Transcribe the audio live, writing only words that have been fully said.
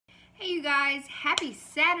Hey you guys, happy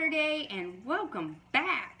Saturday and welcome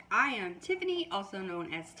back. I am Tiffany, also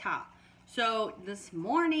known as Tahs. So this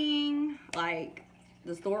morning,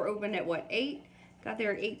 the store opened at 8? Got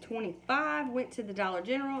there at 8:25, went to the Dollar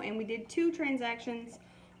General and we did two transactions.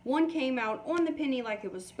 One came out on the penny like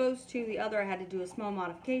it was supposed to, the other I had to do a small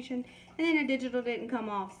modification, and then a digital didn't come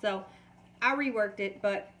off, so I reworked it,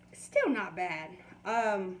 but still not bad.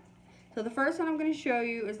 So the first one I'm going to show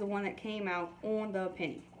you is the one that came out on the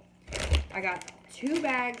penny. I got 2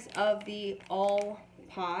 bags of the all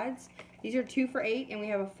pods. These are 2 for $8 and we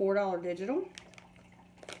have a $4 digital.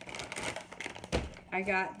 I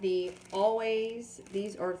got the always,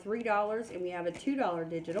 these are $3 and we have a $2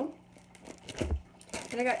 digital.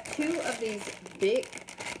 And I got 2 of these big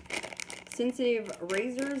sensitive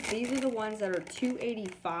razors. These are the ones that are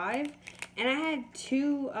 $2.85, and I had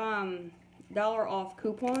 2 dollar off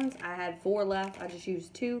coupons. I had 4 left. I just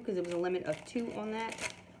used 2 because it was a limit of 2 on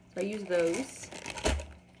that. So I use those.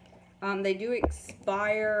 They do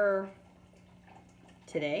expire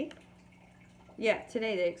today. Yeah,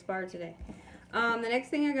 today. They expired today. The next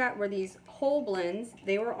thing I got were these whole blends.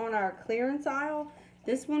 They were on our clearance aisle.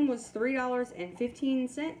 This one was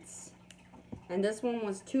 $3.15. And this one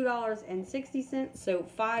was $2.60, so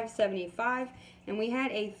 $5.75. And we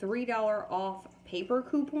had a $3 off paper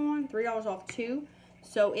coupon, $3 off 2.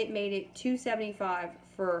 So it made it $2.75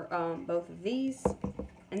 for both of these.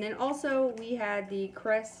 And then also we had the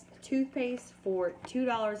Crest toothpaste for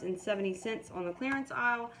 $2.70 on the clearance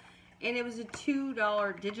aisle. And it was a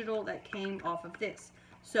 $2 digital that came off of this.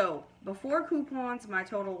 So before coupons, my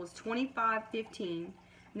total was $25.15. And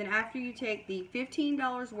then after you take the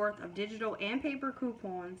 $15 worth of digital and paper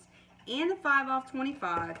coupons and the 5 off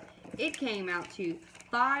 25, it came out to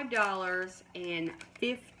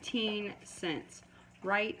 $5.15.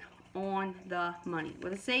 Right on the money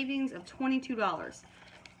with a savings of $22.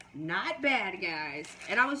 Not bad, guys.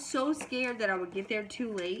 And I was so scared that I would get there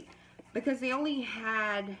too late because they only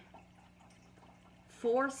had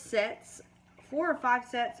 4 or 5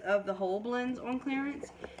 sets of the whole blends on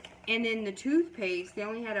clearance. And then the toothpaste, they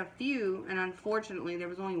only had a few, and unfortunately there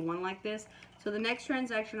was only one like this. So the next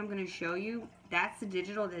transaction I'm going to show you, that's the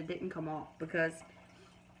digital that didn't come off because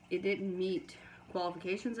it didn't meet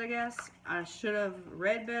qualifications, I guess. I should have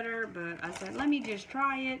read better, but I said, let me just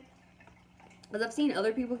try it. Because I've seen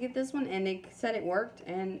other people get this one, and they said it worked,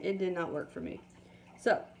 and it did not work for me.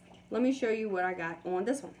 So, let me show you what I got on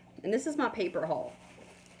this one. And this is my paper haul.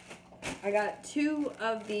 I got 2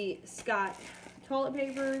 of the Scott toilet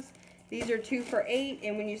papers. These are 2 for $8,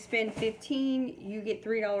 and when you spend $15, you get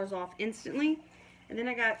 $3 off instantly. And then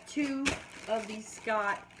I got 2 of these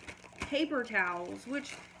Scott paper towels,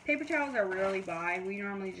 which paper towels I rarely buy. We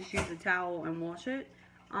normally just use a towel and wash it.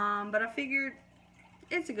 But I figured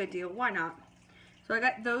it's a good deal. Why not? So I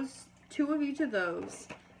got those 2 of each of those.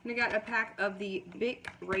 And I got a pack of the Bic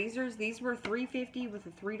razors. These were $3.50 with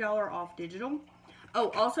a $3 off digital.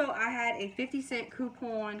 Oh, also I had a 50-cent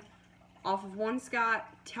coupon off of 1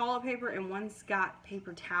 Scott toilet paper and 1 Scott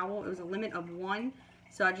paper towel. It was a limit of 1,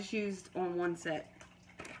 so I just used on 1 set.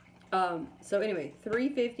 So anyway,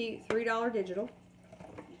 $3.50, $3 digital.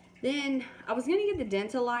 Then I was gonna get the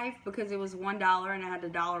Dental Life because it was $1 and I had a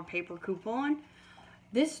 $1 paper coupon.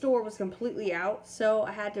 This store was completely out, so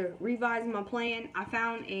I had to revise my plan. I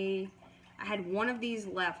had 1 of these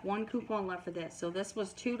left, 1 coupon left for this. So this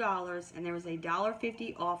was $2 and there was a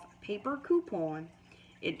 $1.50 off paper coupon.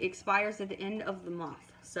 It expires at the end of the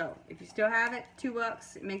month. So if you still have it,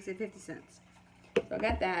 $2, it makes it 50 cents. So I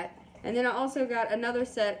got that. And then I also got another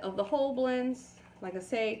set of the whole blends. Like I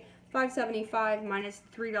say, $5.75 minus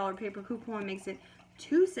 $3 paper coupon makes it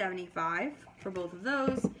 $2.75 for both of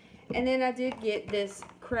those. And then I did get this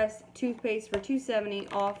Crest toothpaste for $2.70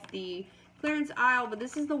 off the clearance aisle, but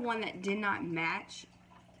this is the one that did not match.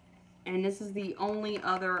 And this is the only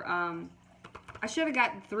other, I should have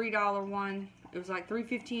got the $3 one. It was like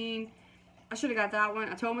 $3.15. I should have got that one.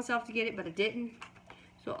 I told myself to get it, but I didn't.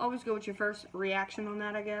 So always go with your first reaction on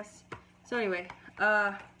that, I guess. So anyway,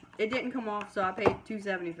 it didn't come off, so I paid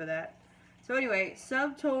 $2.70 for that. So anyway,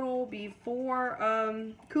 subtotal before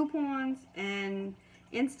coupons and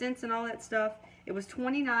instants and all that stuff, it was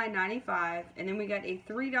 $29.95, and then we got a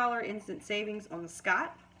 $3 instant savings on the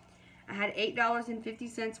Scott. I had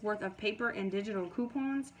 $8.50 worth of paper and digital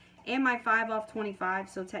coupons, and my 5 off 25,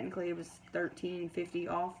 so technically it was $13.50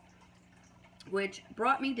 off, which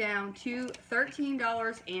brought me down to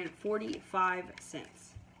 $13.45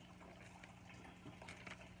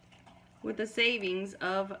 with a savings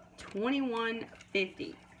of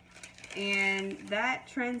 $21.50. And that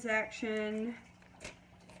transaction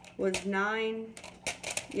was 9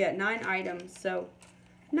 items, so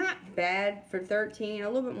Not bad for 13, a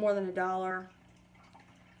little bit more than $1.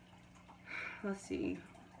 Let's see,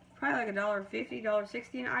 probably like $1.50,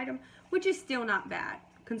 $1.60 an item, which is still not bad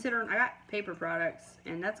considering I got paper products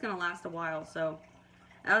and that's gonna last a while. So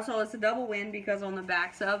also it's a double win because on the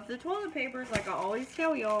backs of the toilet papers, like I always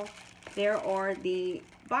tell y'all, there are the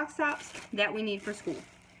box tops that we need for school.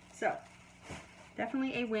 So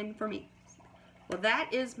definitely a win for me. Well,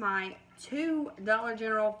 that is my $2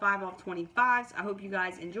 General 5 off 25s. I hope you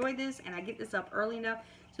guys enjoyed this and I get this up early enough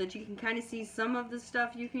so that you can kind of see some of the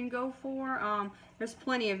stuff you can go for. There's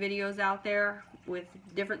plenty of videos out there with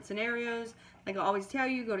different scenarios. Like I always tell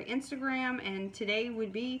you, go to Instagram, and today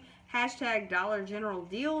would be hashtag Dollar General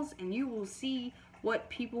deals, and you will see what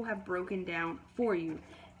people have broken down for you.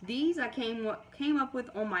 These I came up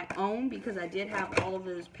with on my own because I did have all of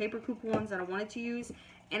those paper coupons that I wanted to use,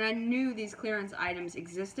 and I knew these clearance items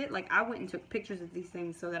existed. Like I went and took pictures of these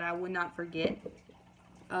things so that I would not forget.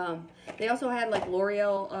 They also had like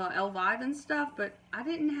L'Oreal Elvive and stuff, but I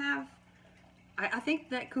didn't have, I think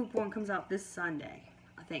that coupon comes out this Sunday,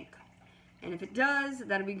 I think. And if it does,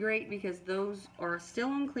 that'd be great because those are still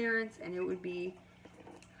on clearance and it would be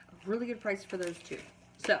a really good price for those too.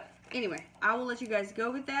 So anyway, I will let you guys go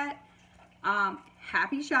with that.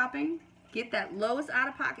 Happy shopping. Get that lowest out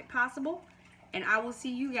of pocket possible. And I will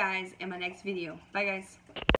see you guys in my next video. Bye guys.